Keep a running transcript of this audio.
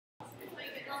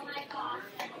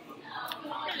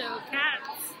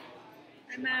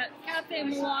I'm at Cafe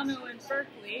Milano in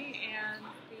Berkeley, and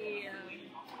the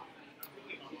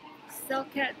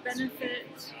Selket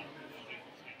benefit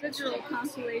digital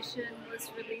compilation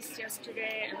was released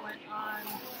yesterday. It went on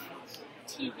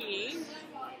TV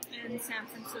in San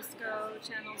Francisco,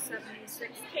 channel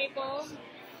 76 cable.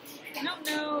 I don't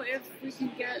know if we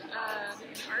can get an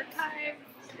archive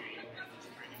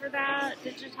for that,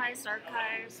 digitized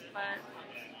archives, but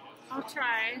I'll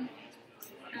try.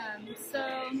 So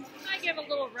I give a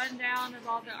little rundown of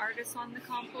all the artists on the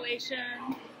compilation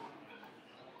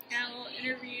and a little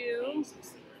interview.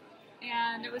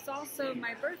 And it was also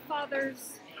my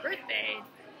birthfather's birthday,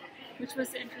 which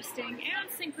was interesting. And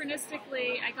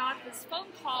synchronistically, I got this phone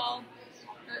call,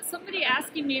 somebody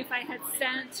asking me if I had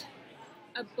sent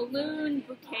a balloon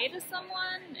bouquet to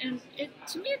someone, and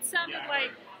to me it sounded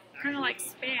like kind of like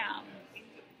spam.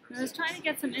 And I was trying to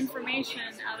get some information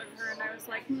out of her, and I was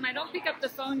like, I don't pick up the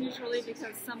phone usually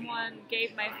because someone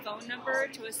gave my phone number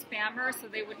to a spammer so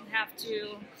they wouldn't have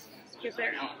to give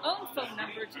their own phone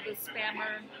number to the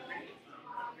spammer.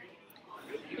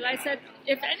 But I said,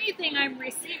 if anything I'm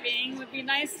receiving, it would be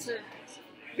nice to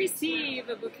receive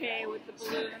a bouquet with the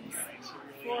balloons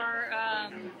for,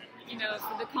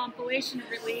 for the compilation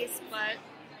release, but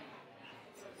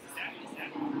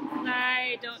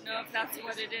I don't know if that's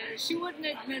what it is. She wouldn't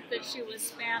admit that she was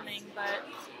spamming, but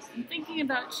I'm thinking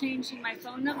about changing my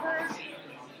phone number.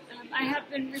 I have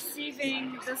been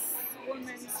receiving this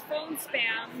woman's phone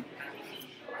spam,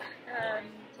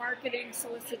 marketing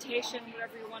solicitation,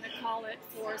 whatever you want to call it,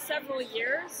 for several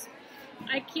years.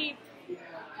 I keep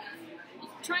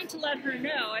trying to let her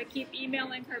know. I keep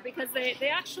emailing her because they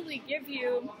actually give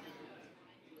you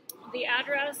the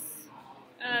address,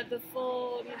 the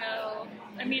full,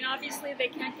 obviously they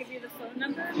can't give you the phone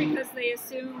number because they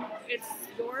assume it's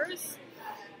yours,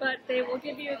 but they will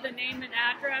give you the name and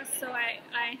address. So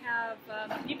I have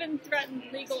even threatened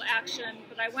legal action,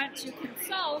 but I went to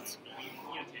consult,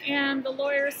 and the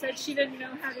lawyer said she didn't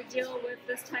know how to deal with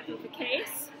this type of a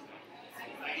case.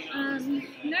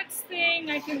 Next thing,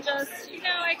 I can just,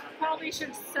 I probably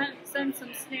should send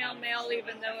some snail mail,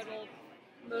 even though it'll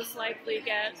most likely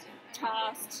get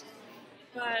tossed.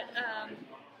 But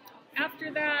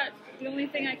after that, the only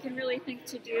thing I can really think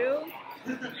to do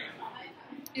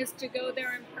is to go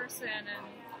there in person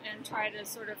and try to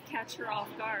sort of catch her off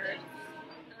guard.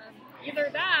 Either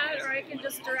that, or I can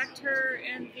just direct her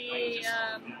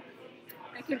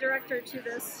to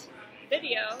this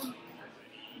video,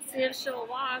 see if she'll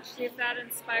watch, see if that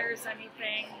inspires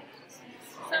anything.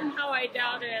 Somehow I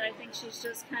doubt it. I think she's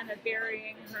just kind of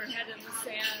burying her head in the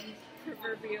sand,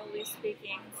 proverbially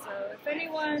speaking. So if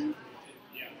anyone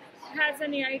has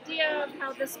any idea of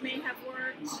how this may have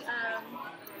worked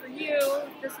for you,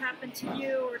 if this happened to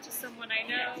you or to someone I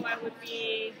know, I would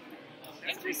be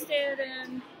interested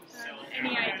in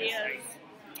any ideas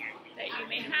that you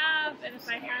may have. And if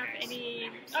I have any...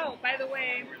 Oh, by the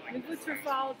way,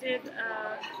 Trufal did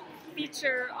a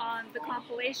feature on the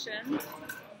compilation,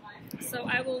 so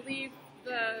I will leave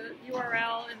the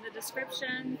URL in the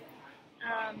description,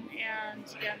 and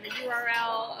again, the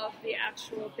URL of the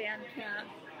actual Bandcamp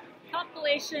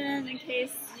compilation in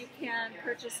case you can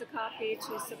purchase a copy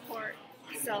to support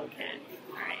Selket.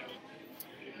 Alright.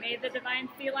 May the divine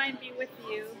feline be with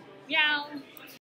you. Meow!